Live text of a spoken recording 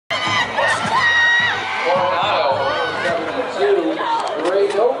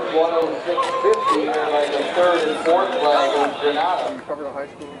Like the third and fourth flag of Granada. Cover the high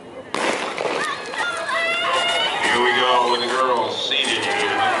school. Here we go with the girls seated.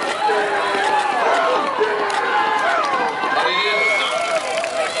 But it is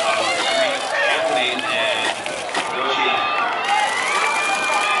Anthony and Yoshi.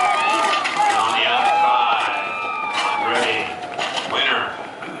 On the outside, Andre, winner.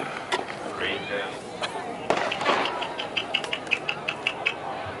 Great day.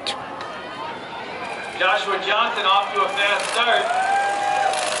 Joshua Johnson off to a fast start.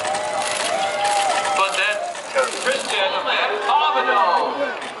 But that's Christian and Pavino.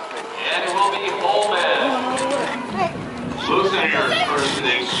 And it will be Holman. Lucinger first in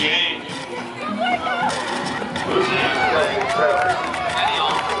the exchange.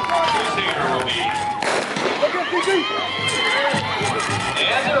 Lucinger will be.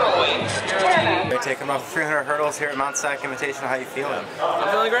 And they're away. They're taking off 300 hurdles here at Mount SAC Invitational. How you feeling? I'm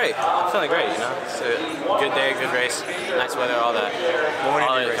feeling great. I'm feeling great, you know. It's a good day, good race, nice weather, all that. What went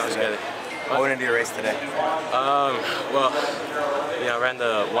all into your race today? What went into your race today? Well, you know, I ran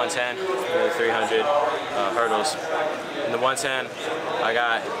the 110, the 300 hurdles. In the 110, I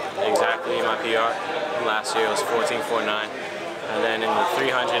got exactly my PR from last year. It was 14.49. And then in the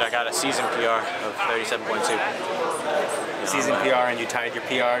 300, I got a season PR of 37.2. Season PR, and you tied your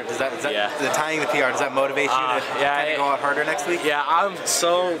PR. Does that yeah. The tying the PR, does that motivate you to kind of go out harder next week? Yeah, I'm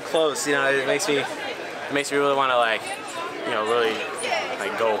so close. You know, it makes me really want to, like, you know, really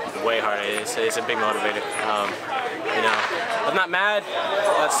like go way harder. It's a big motivator. You know, I'm not mad,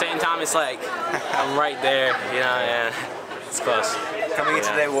 but at the same time, it's like I'm right there. You know, and it's close. Coming in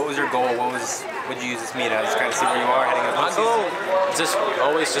today, what was your goal? What would you use this meet as? Kind of see where you are heading up. My goal is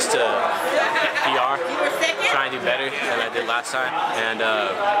always just to PR, try and do better than I did last time, and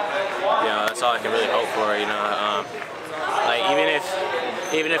you know, that's all I can really hope for. You know, like even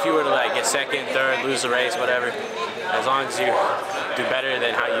if you were to like get second, third, lose the race, whatever, as long as you do better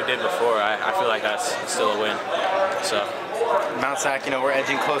than how you did before, I feel like that's still a win. So. Mount SAC, you know, we're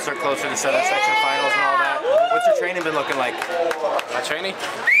edging closer to Southern Section Finals and all that. What's your training been looking like? My training?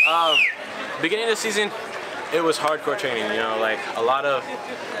 Beginning of the season, it was hardcore training. You know, like a lot of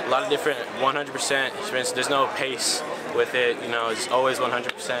different 100% sprints. There's no pace with it. You know, it's always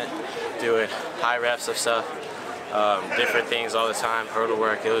 100% doing high reps of stuff, different things all the time. Hurdle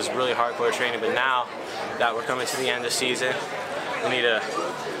work. It was really hardcore training. But now that we're coming to the end of the season, we need to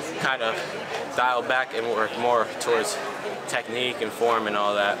kind of dial back and work more towards technique and form and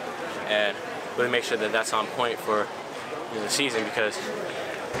all that, and really make sure that that's on point for the season, because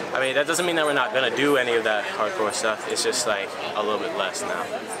I mean, that doesn't mean that we're not going to do any of that hardcore stuff. It's just like a little bit less now,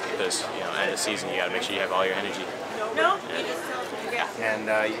 because you know, end of the season you got to make sure you have all your energy. And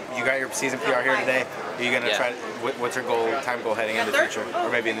you got your season PR here today. Are you going to try? What's your time goal heading into the future, or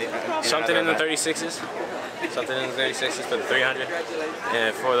maybe in the something in the 36s, something in the 36s for the 300,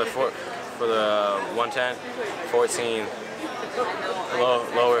 and for the 110, 14.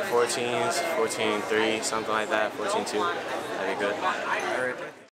 Lower 14s, 14.3, something like that, 14.2. That'd be good.